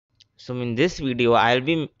So in this video, I'll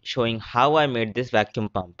be showing how I made this vacuum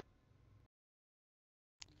pump.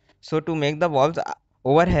 So to make the valves,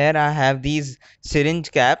 over here I have these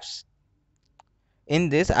syringe caps. In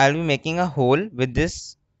this, I'll be making a hole with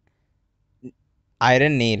this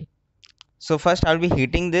iron nail. So first I'll be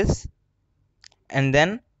heating this, and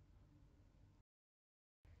then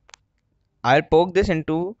I'll poke this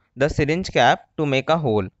into the syringe cap to make a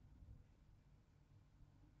hole.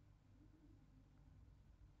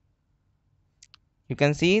 You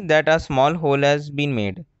can see that a small hole has been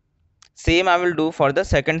made. Same I will do for the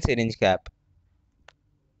second syringe cap.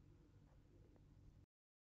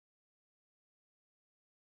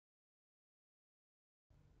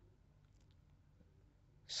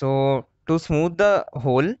 So to smooth the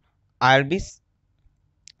hole, I'll be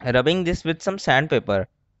rubbing this with some sandpaper.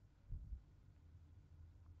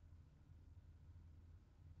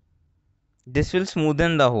 This will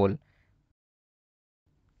smoothen the hole.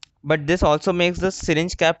 But this also makes the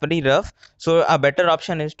syringe cap very rough, so a better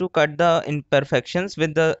option is to cut the imperfections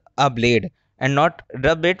with a blade and not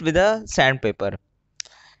rub it with a sandpaper.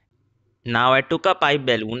 Now I took a pipe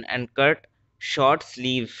balloon and cut short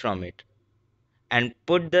sleeves from it and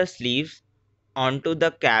put the sleeves onto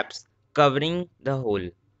the caps covering the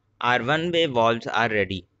hole. Our one-way valves are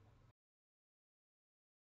ready.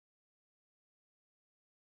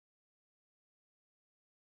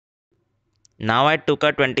 Now I took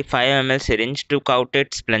a 25 ml syringe, took out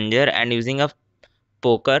its plunger, and using a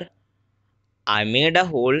poker I made a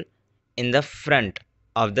hole in the front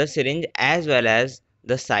of the syringe as well as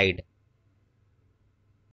the side.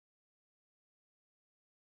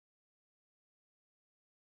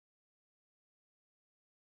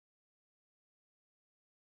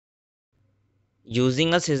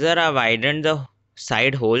 Using a scissor, I widened the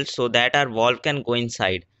side hole so that our valve can go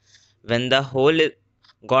inside. When the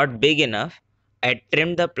got big enough, I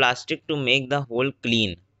trimmed the plastic to make the hole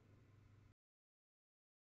clean.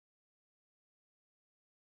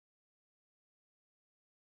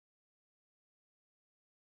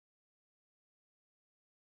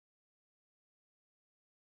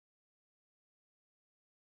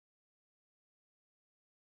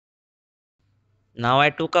 Now I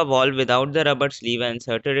took a valve without the rubber sleeve and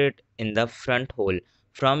inserted it in the front hole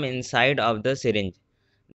from inside of the syringe.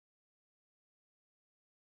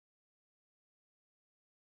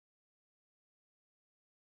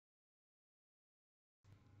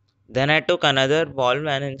 Then I took another valve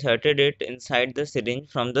and inserted it inside the syringe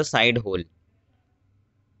from the side hole.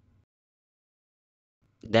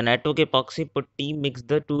 Then I took epoxy putty, mixed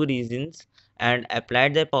the two resins, and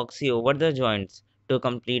applied the epoxy over the joints to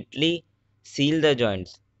completely seal the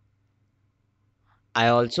joints. I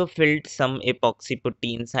also filled some epoxy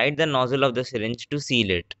putty inside the nozzle of the syringe to seal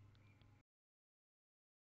it.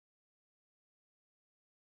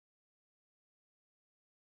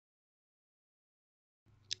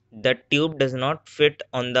 The tube does not fit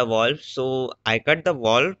on the valve, so I cut the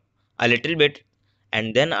valve a little bit,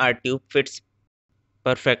 and then our tube fits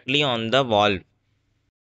perfectly on the valve.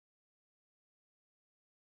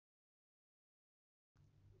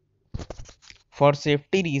 For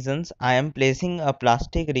safety reasons, I am placing a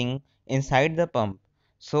plastic ring inside the pump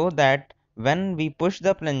so that when we push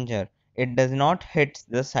the plunger, it does not hit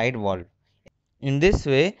the side valve. In this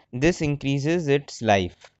way, this increases its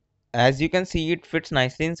life. As you can see, it fits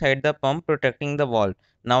nicely inside the pump, protecting the valve.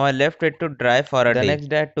 Now I left it to dry for a day. The next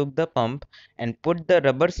day I took the pump and put the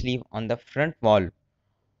rubber sleeve on the front valve.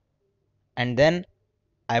 And then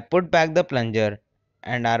I put back the plunger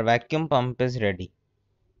and our vacuum pump is ready.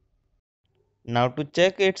 Now to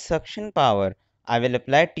check its suction power, I will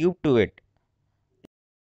apply tube to it.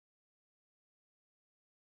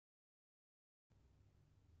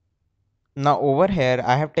 Now over here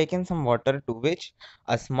I have taken some water to which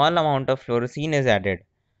a small amount of fluorescein is added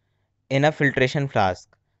in a filtration flask.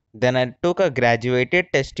 Then I took a graduated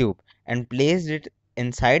test tube and placed it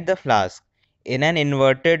inside the flask in an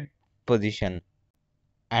inverted position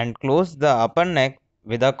and closed the upper neck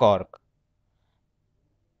with a cork.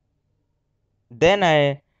 Then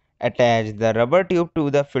I attached the rubber tube to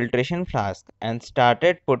the filtration flask and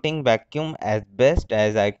started putting vacuum as best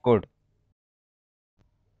as I could.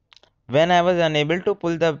 When I was unable to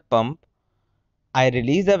pull the pump, I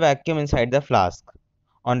released the vacuum inside the flask.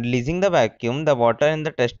 On releasing the vacuum, the water in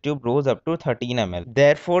the test tube rose up to 13 ml.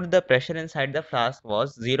 Therefore, the pressure inside the flask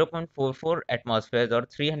was 0.44 atmospheres or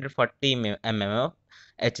 340 mm of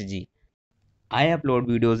Hg. I upload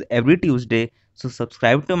videos every Tuesday, so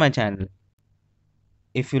subscribe to my channel.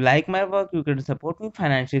 If you like my work, you can support me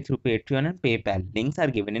financially through Patreon and PayPal. Links are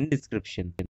given in description.